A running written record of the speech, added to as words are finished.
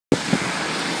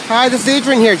Hi, this is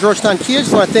Adrian here at Georgetown Kia.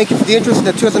 Just want to thank you for the interest in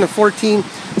the 2014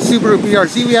 Subaru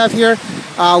BRZ we have here.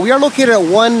 We are located at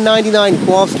 199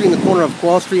 Guelph Street in the corner of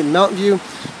Guelph Street and Mountain View.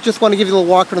 Just want to give you a little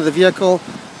walk around the vehicle.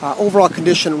 Overall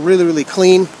condition really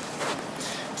clean.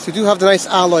 So you do have the nice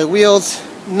alloy wheels,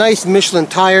 nice Michelin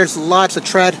tires, lots of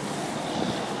tread,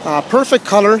 perfect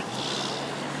color.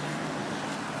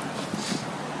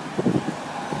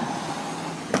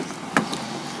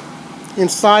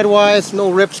 Inside wise,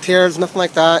 no rips, tears, nothing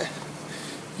like that.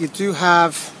 You do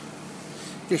have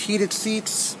your heated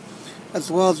seats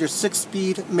as well as your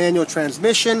 6-speed manual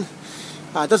transmission.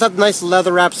 It does have a nice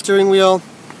leather wrapped steering wheel.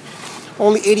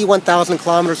 Only 81,000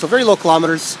 kilometers, so very low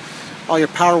kilometers. All your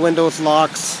power windows,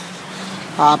 locks.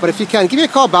 But if you can, give me a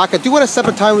call back. I do want to set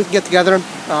up a time we can get together.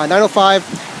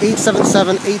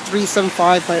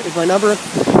 905-877-8375 is my number.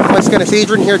 Once again, it's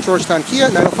Adrian here at Georgetown Kia,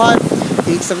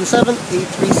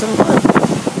 905-877-8375.